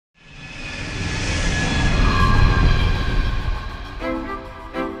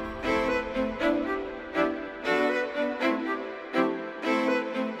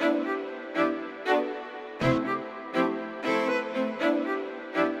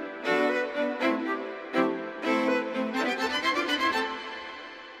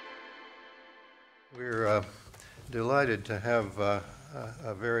delighted to have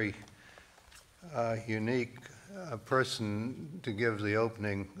a very unique person to give the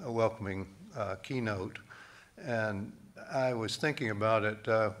opening, welcoming keynote. And I was thinking about it,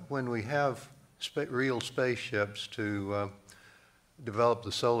 when we have real spaceships to develop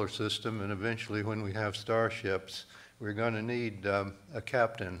the solar system, and eventually when we have starships, we're going to need a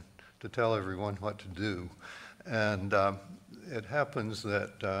captain to tell everyone what to do. And it happens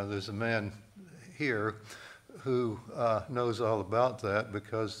that there's a man here who knows all about that,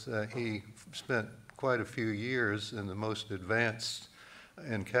 because he spent quite a few years in the most advanced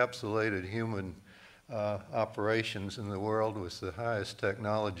encapsulated human operations in the world with the highest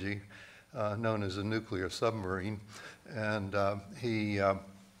technology, known as a nuclear submarine. And he,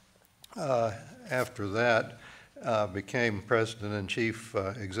 after that, became President and Chief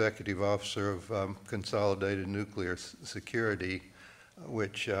Executive Officer of Consolidated Nuclear Security,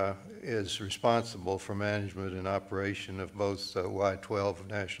 which is responsible for management and operation of both Y-12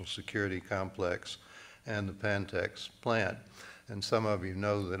 National Security Complex and the Pantex plant. And some of you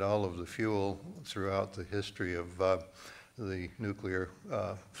know that all of the fuel throughout the history of the nuclear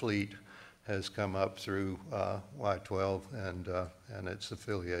fleet has come up through Y-12 and its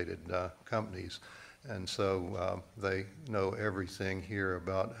affiliated companies. And so they know everything here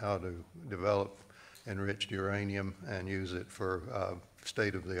about how to develop enriched uranium and use it for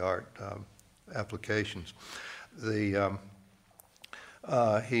state-of-the-art applications. He,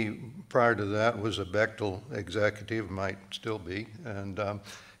 prior to that, was a Bechtel executive, might still be, and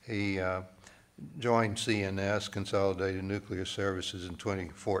he joined CNS, Consolidated Nuclear Services, in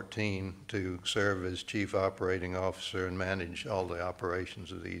 2014 to serve as Chief Operating Officer and manage all the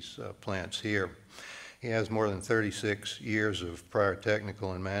operations of these plants here. He has more than 36 years of prior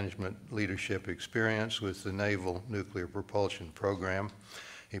technical and management leadership experience with the Naval Nuclear Propulsion Program.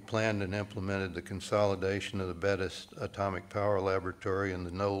 He planned and implemented the consolidation of the Bettis Atomic Power Laboratory and the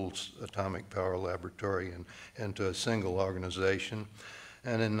Knowles Atomic Power Laboratory into a single organization.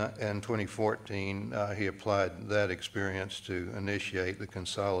 And in 2014, he applied that experience to initiate the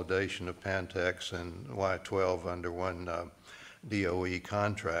consolidation of Pantex and Y-12 under one DOE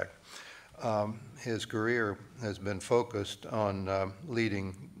contract. His career has been focused on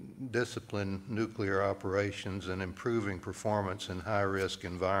leading disciplined nuclear operations and improving performance in high-risk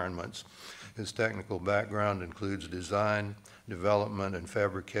environments. His technical background includes design, development, and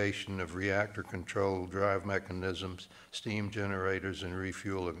fabrication of reactor control drive mechanisms, steam generators, and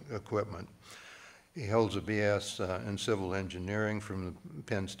refuel equipment. He holds a BS in civil engineering from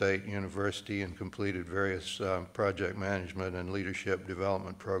Penn State University and completed various project management and leadership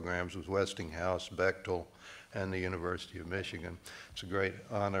development programs with Westinghouse, Bechtel, and the University of Michigan. It's a great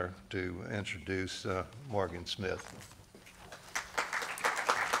honor to introduce Morgan Smith.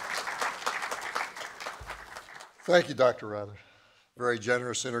 Thank you, Dr. Rather. Very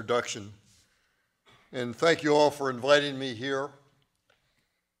generous introduction. And thank you all for inviting me here.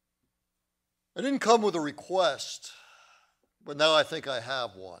 I didn't come with a request, but now I think I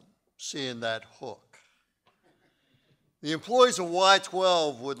have one, seeing that hook. The employees of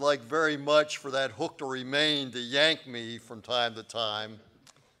Y-12 would like very much for that hook to remain to yank me from time to time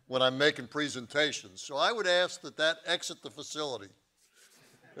when I'm making presentations. So I would ask that that exit the facility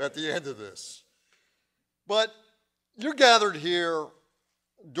at the end of this. But you're gathered here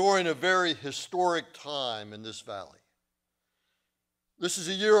during a very historic time in this valley. This is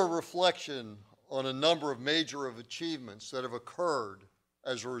a year of reflection on a number of major achievements that have occurred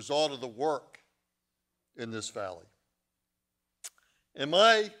as a result of the work in this valley. And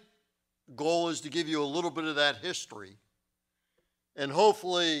my goal is to give you a little bit of that history and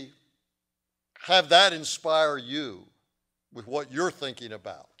hopefully have that inspire you with what you're thinking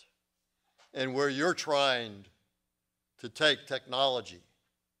about and where you're trying to take technology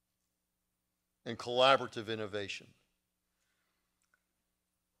and collaborative innovation.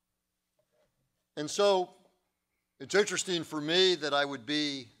 And so it's interesting for me that I would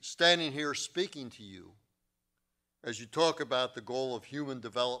be standing here speaking to you as you talk about the goal of human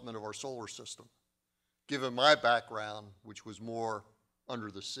development of our solar system, given my background, which was more under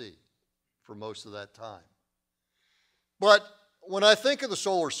the sea for most of that time. But when I think of the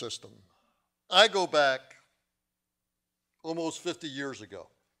solar system, I go back almost 50 years ago.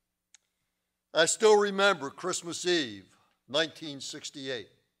 I still remember Christmas Eve, 1968.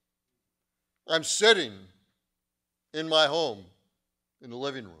 I'm sitting in my home in the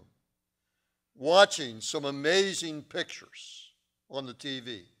living room watching some amazing pictures on the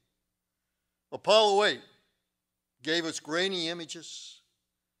TV. Apollo 8 gave us grainy images,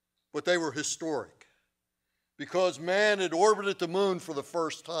 but they were historic because man had orbited the moon for the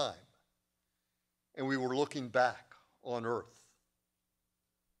first time, and we were looking back on earth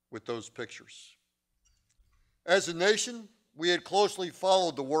with those pictures. As a nation, we had closely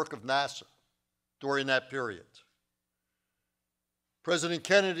followed the work of NASA during that period. President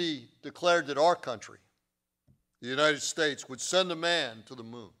Kennedy declared that our country, the United States, would send a man to the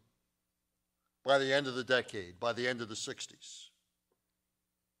moon by the end of the decade, by the end of the 60s.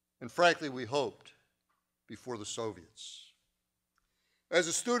 And frankly, we hoped before the Soviets. As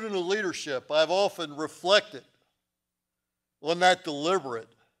a student of leadership, I've often reflected on that deliberate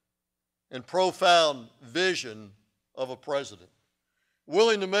and profound vision of a president,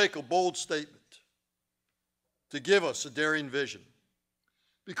 willing to make a bold statement, to give us a daring vision,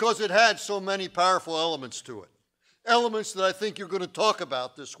 because it had so many powerful elements to it, elements that I think you're going to talk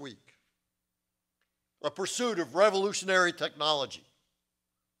about this week. A pursuit of revolutionary technology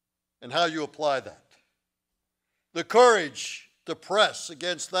and how you apply that. The courage to press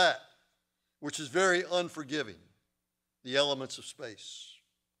against that, which is very unforgiving, the elements of space.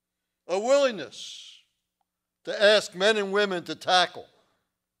 A willingness to ask men and women to tackle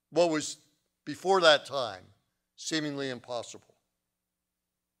what was, before that time, seemingly impossible.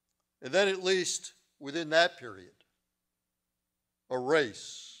 And then, at least within that period, a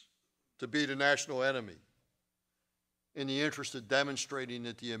race to beat a national enemy in the interest of demonstrating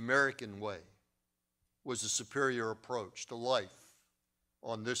that the American way was a superior approach to life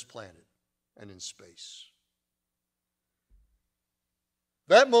on this planet and in space.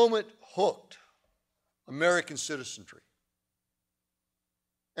 That moment hooked American citizenry.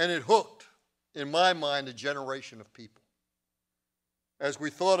 And it hooked, in my mind, a generation of people. As we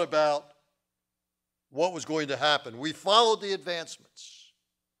thought about what was going to happen, we followed the advancements.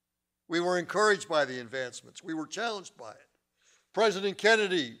 We were encouraged by the advancements. We were challenged by it. President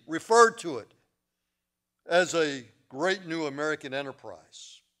Kennedy referred to it as a great new American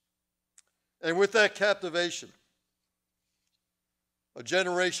enterprise. And with that captivation, a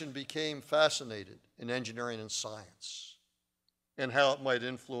generation became fascinated in engineering and science and how it might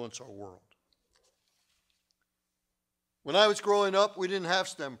influence our world. When I was growing up, we didn't have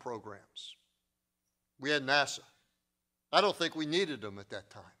STEM programs. We had NASA. I don't think we needed them at that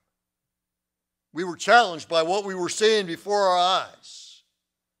time. We were challenged by what we were seeing before our eyes,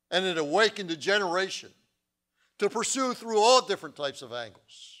 and it awakened a generation to pursue through all different types of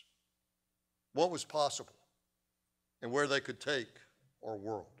angles what was possible and where they could take our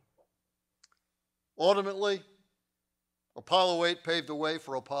world. Ultimately, Apollo 8 paved the way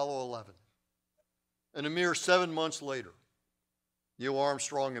for Apollo 11. And a mere 7 months later, Neil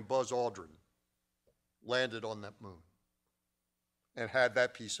Armstrong and Buzz Aldrin landed on that moon and had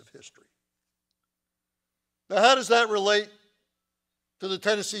that piece of history. Now, how does that relate to the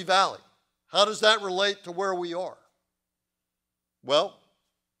Tennessee Valley? How does that relate to where we are? Well,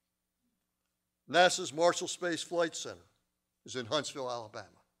 NASA's Marshall Space Flight Center is in Huntsville, Alabama.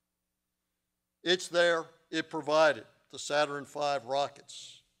 It's there, it provided the Saturn V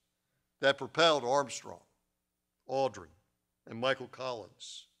rockets that propelled Armstrong, Aldrin, and Michael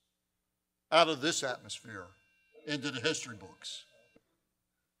Collins out of this atmosphere into the history books.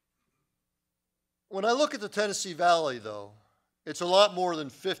 When I look at the Tennessee Valley, though, it's a lot more than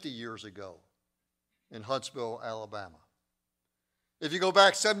 50 years ago in Huntsville, Alabama. If you go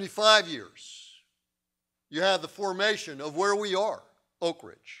back 75 years, you have the formation of where we are, Oak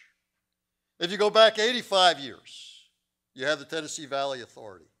Ridge. If you go back 85 years, you have the Tennessee Valley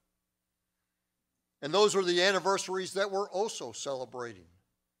Authority. And those are the anniversaries that we're also celebrating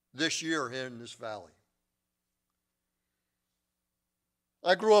this year here in this valley.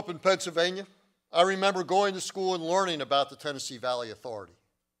 I grew up in Pennsylvania. I remember going to school and learning about the Tennessee Valley Authority.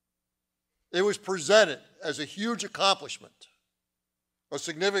 It was presented as a huge accomplishment, a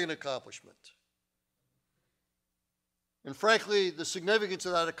significant accomplishment. And frankly, the significance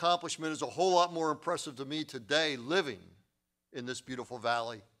of that accomplishment is a whole lot more impressive to me today living in this beautiful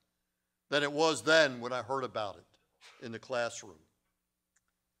valley than it was then when I heard about it in the classroom.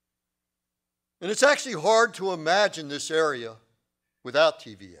 And it's actually hard to imagine this area without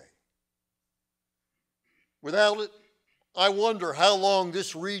TVA. Without it, I wonder how long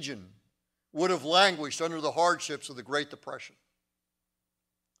this region would have languished under the hardships of the Great Depression.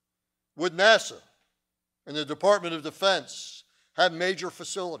 Would NASA and the Department of Defense have major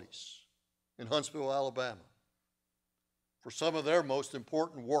facilities in Huntsville, Alabama for some of their most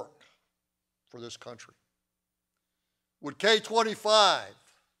important work for this country? Would K-25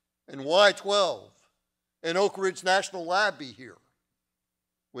 and Y-12 and Oak Ridge National Lab be here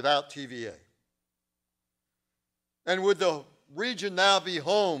without TVA? And would the region now be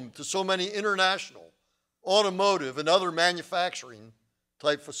home to so many international, automotive, and other manufacturing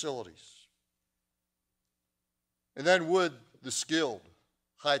type facilities? And then would the skilled,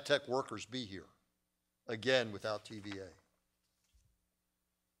 high-tech workers be here? Again, without TVA.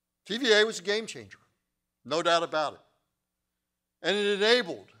 TVA was a game changer, no doubt about it. And it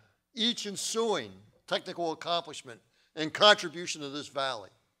enabled each ensuing technical accomplishment and contribution to this valley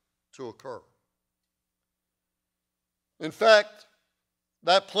to occur. In fact,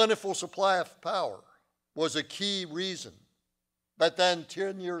 that plentiful supply of power was a key reason that then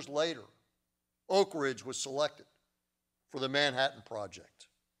 10 years later, Oak Ridge was selected for the Manhattan Project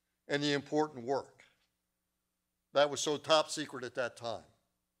and the important work that was so top secret at that time.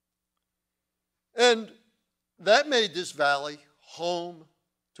 And that made this valley home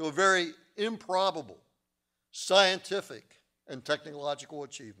to a very improbable scientific and technological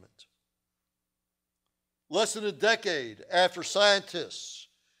achievement. Less than a decade after scientists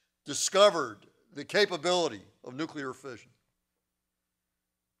discovered the capability of nuclear fission,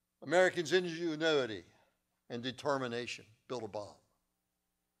 Americans' ingenuity and determination built a bomb.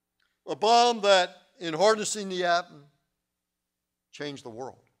 A bomb that, in harnessing the atom, changed the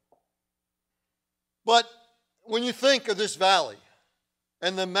world. But when you think of this valley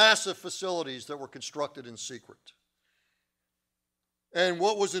and the massive facilities that were constructed in secret, and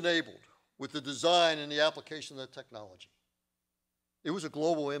what was enabled with the design and the application of that technology, it was a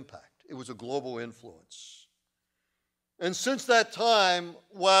global impact. It was a global influence. And since that time,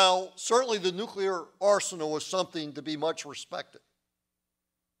 while certainly the nuclear arsenal was something to be much respected,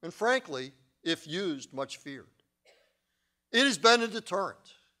 and frankly, if used, much feared, it has been a deterrent.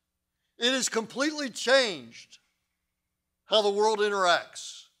 It has completely changed how the world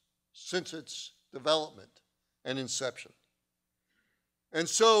interacts since its development and inception. And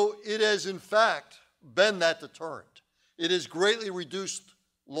so it has, in fact, been that deterrent. It has greatly reduced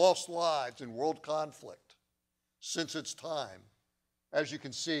lost lives in world conflict since its time, as you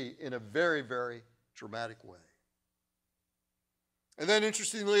can see, in a very, very dramatic way. And then,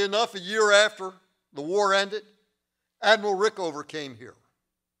 interestingly enough, a year after the war ended, Admiral Rickover came here,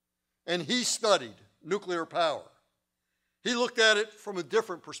 and he studied nuclear power. He looked at it from a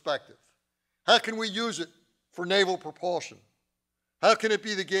different perspective. How can we use it for naval propulsion? How can it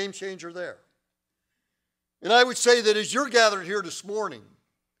be the game changer there? And I would say that as you're gathered here this morning,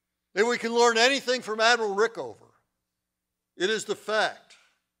 if we can learn anything from Admiral Rickover, it is the fact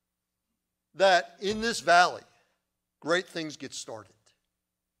that in this valley, great things get started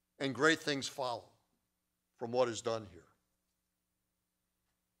and great things follow from what is done here.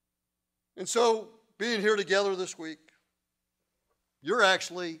 And so, being here together this week, you're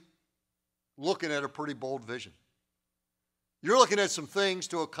actually looking at a pretty bold vision. You're looking at some things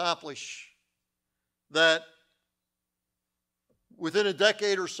to accomplish that within a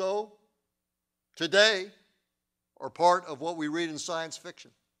decade or so, today, are part of what we read in science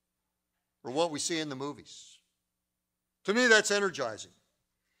fiction or what we see in the movies. To me, that's energizing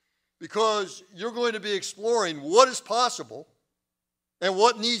because you're going to be exploring what is possible and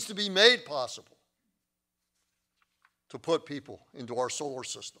what needs to be made possible to put people into our solar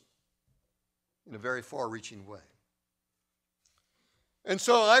system in a very far-reaching way. And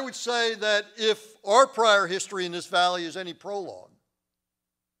so I would say that if our prior history in this valley is any prologue,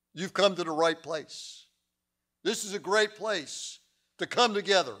 you've come to the right place. This is a great place to come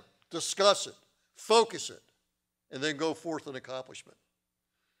together, discuss it, focus it, and then go forth in accomplishment.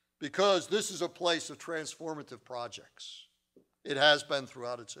 Because this is a place of transformative projects. It has been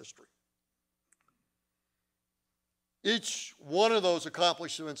throughout its history. Each one of those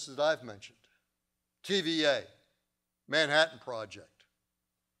accomplishments that I've mentioned, TVA, Manhattan Project,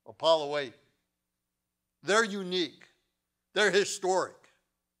 Apollo 8, they're unique, they're historic,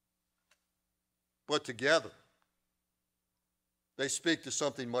 but together, they speak to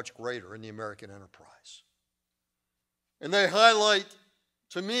something much greater in the American enterprise. And they highlight,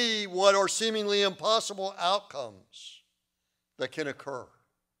 to me, what are seemingly impossible outcomes that can occur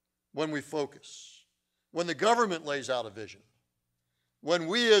when we focus, when the government lays out a vision, when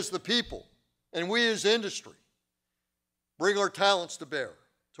we as the people and we as industry bring our talents to bear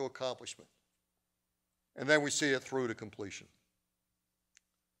to accomplishment, and then we see it through to completion.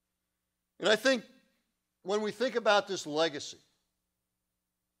 And I think when we think about this legacy,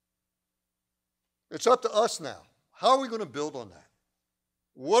 it's up to us now. How are we going to build on that?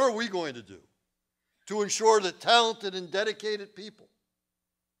 What are we going to do to ensure that talented and dedicated people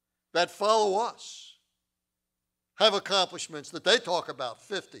that follow us have accomplishments that they talk about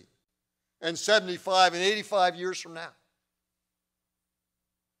 50 and 75 and 85 years from now?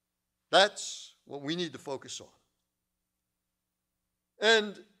 That's what we need to focus on.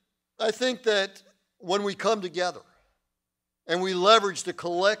 And I think that when we come together and we leverage the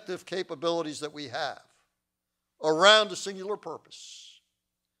collective capabilities that we have around a singular purpose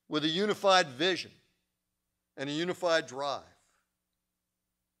with a unified vision and a unified drive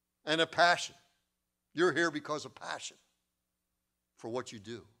and a passion. You're here because of passion for what you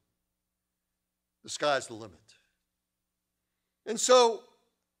do. The sky's the limit. And so,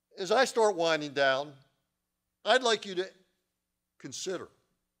 as I start winding down, I'd like you to consider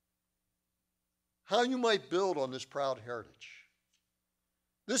how you might build on this proud heritage.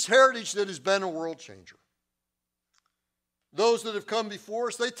 This heritage that has been a world changer. Those that have come before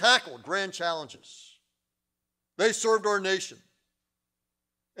us, they tackled grand challenges. They served our nation.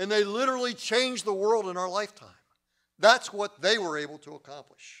 And they literally changed the world in our lifetime. That's what they were able to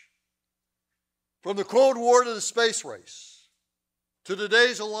accomplish. From the Cold War to the space race, to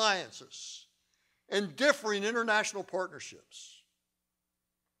today's alliances, and differing international partnerships.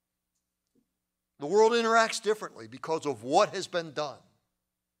 The world interacts differently because of what has been done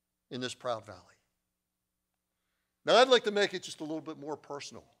in this proud valley. Now, I'd like to make it just a little bit more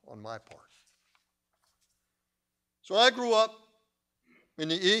personal on my part. So I grew up in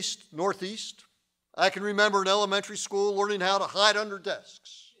the East, Northeast. I can remember in elementary school learning how to hide under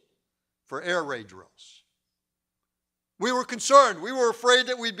desks for air raid drills. We were concerned. We were afraid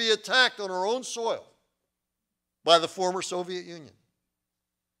that we'd be attacked on our own soil by the former Soviet Union.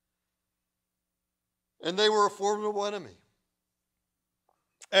 And they were a formidable enemy.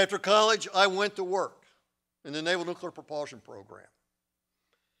 After college, I went to work in the Naval Nuclear Propulsion Program.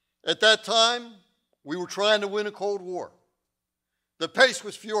 At that time, we were trying to win a Cold War. The pace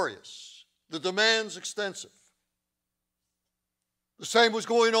was furious. The demands extensive. The same was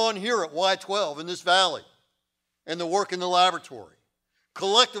going on here at Y-12 in this valley and the work in the laboratory.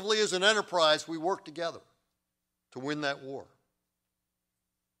 Collectively as an enterprise, we worked together to win that war.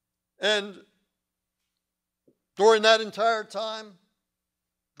 And during that entire time,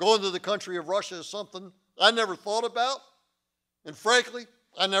 going to the country of Russia is something I never thought about, and frankly,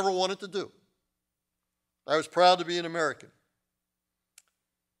 I never wanted to do. I was proud to be an American.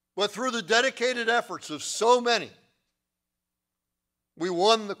 But through the dedicated efforts of so many, we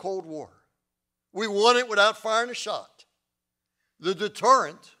won the Cold War. We won it without firing a shot. The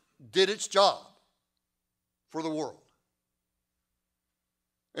deterrent did its job for the world.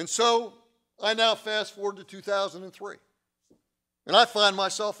 And so I now fast forward to 2003, and I find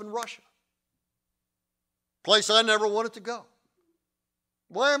myself in Russia, a place I never wanted to go.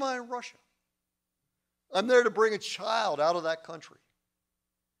 Why am I in Russia? I'm there to bring a child out of that country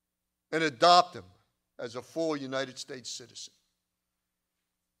and adopt him as a full United States citizen.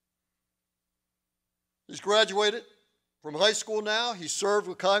 He's graduated from high school now. He served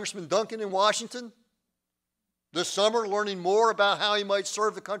with Congressman Duncan in Washington this summer, learning more about how he might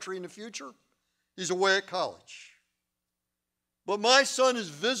serve the country in the future. He's away at college. But my son is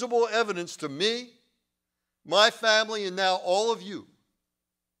visible evidence to me, my family, and now all of you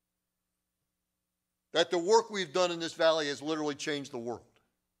that the work we've done in this valley has literally changed the world.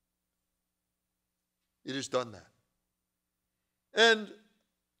 It has done that. And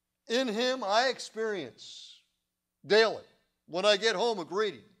in him, I experience daily, when I get home, a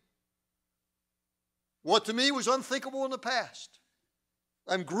greeting. What to me was unthinkable in the past.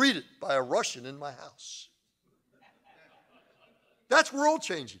 I'm greeted by a Russian in my house. That's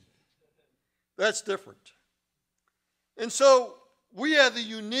world-changing. That's different. And so we have the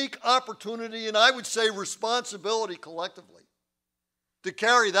unique opportunity, and I would say responsibility collectively, to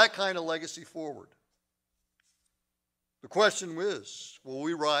carry that kind of legacy forward. The question is, will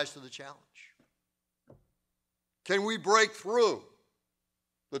we rise to the challenge? Can we break through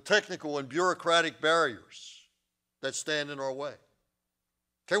the technical and bureaucratic barriers that stand in our way?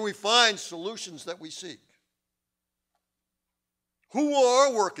 Can we find solutions that we seek? Who will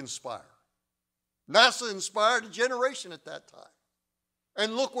our work inspire? NASA inspired a generation at that time.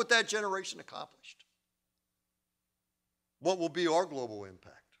 And look what that generation accomplished. What will be our global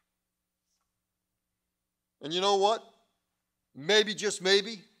impact? And you know what? Maybe, just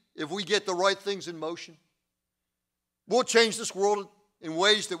maybe, if we get the right things in motion, we'll change this world in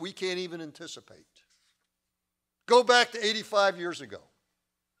ways that we can't even anticipate. Go back to 85 years ago.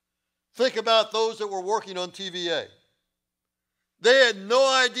 Think about those that were working on TVA. They had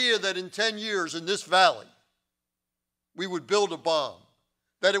no idea that in 10 years in this valley, we would build a bomb,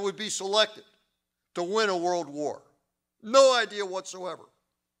 that it would be selected to win a world war. No idea whatsoever.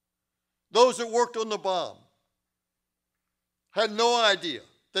 Those that worked on the bomb had no idea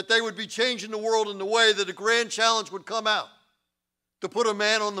that they would be changing the world in the way that a grand challenge would come out to put a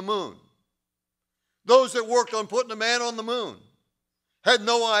man on the moon. Those that worked on putting a man on the moon had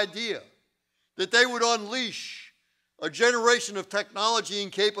no idea that they would unleash a generation of technology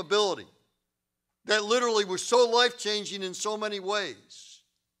and capability that literally was so life-changing in so many ways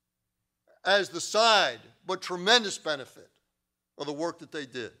as the side but tremendous benefit of the work that they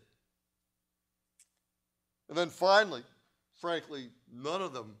did. And then finally, frankly, none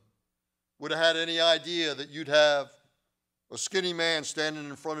of them would have had any idea that you'd have a skinny man standing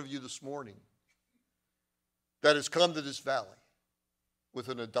in front of you this morning that has come to this valley with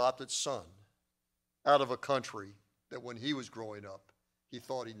an adopted son out of a country that when he was growing up, he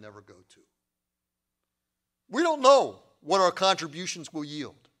thought he'd never go to. We don't know what our contributions will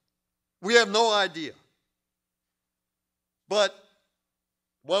yield. We have no idea. But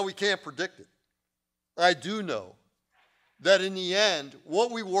while we can't predict it, I do know that in the end,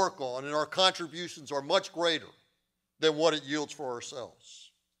 what we work on and our contributions are much greater than what it yields for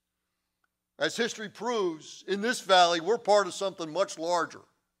ourselves. As history proves, in this valley, we're part of something much larger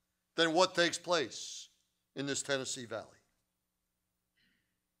than what takes place in this Tennessee Valley.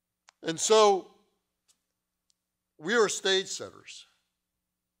 And so, we are stage setters,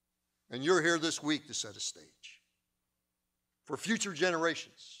 and you're here this week to set a stage for future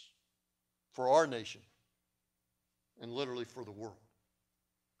generations, for our nation, and literally for the world.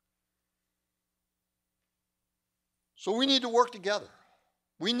 So we need to work together.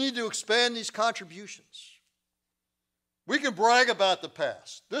 We need to expand these contributions. We can brag about the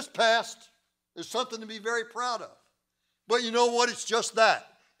past. This past is something to be very proud of. But you know what? It's just that.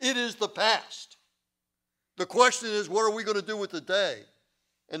 It is the past. The question is, what are we going to do with the day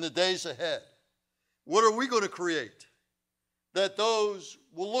and the days ahead? What are we going to create that those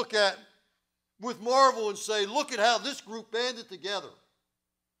will look at with marvel and say, look at how this group banded together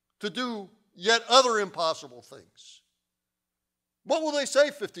to do yet other impossible things? What will they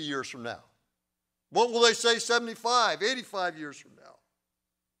say 50 years from now? What will they say 75, 85 years from now?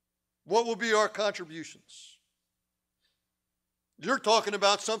 What will be our contributions? You're talking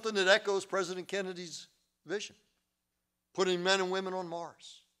about something that echoes President Kennedy's vision, putting men and women on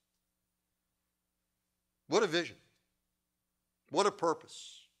Mars. What a vision. What a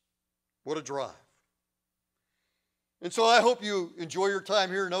purpose. What a drive. And so I hope you enjoy your time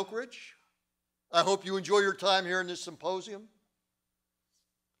here in Oak Ridge. I hope you enjoy your time here in this symposium.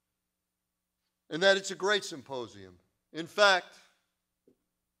 And that it's a great symposium. In fact,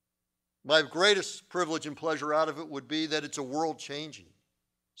 my greatest privilege and pleasure out of it would be that it's a world-changing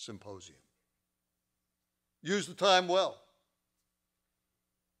symposium. Use the time well.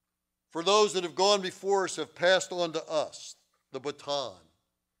 For those that have gone before us have passed on to us the baton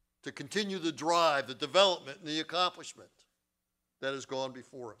to continue the drive, the development, and the accomplishment that has gone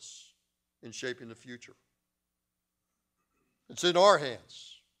before us in shaping the future. It's in our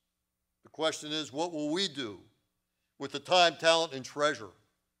hands. The question is, what will we do with the time, talent, and treasure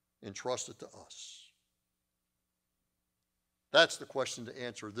entrusted to us? That's the question to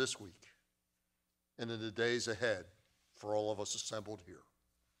answer this week and in the days ahead for all of us assembled here.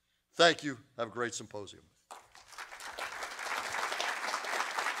 Thank you. Have a great symposium.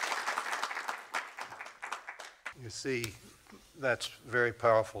 You see, that's very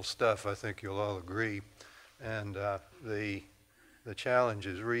powerful stuff. I think you'll all agree. And the challenge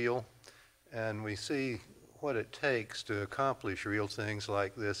is real, and we see what it takes to accomplish real things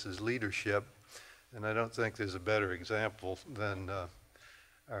like this is leadership. And I don't think there's a better example than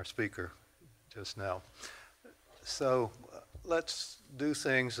our speaker just now. So let's do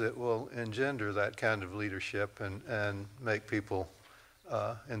things that will engender that kind of leadership and make people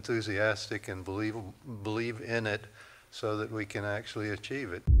enthusiastic and believe in it so that we can actually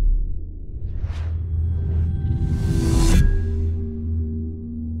achieve it.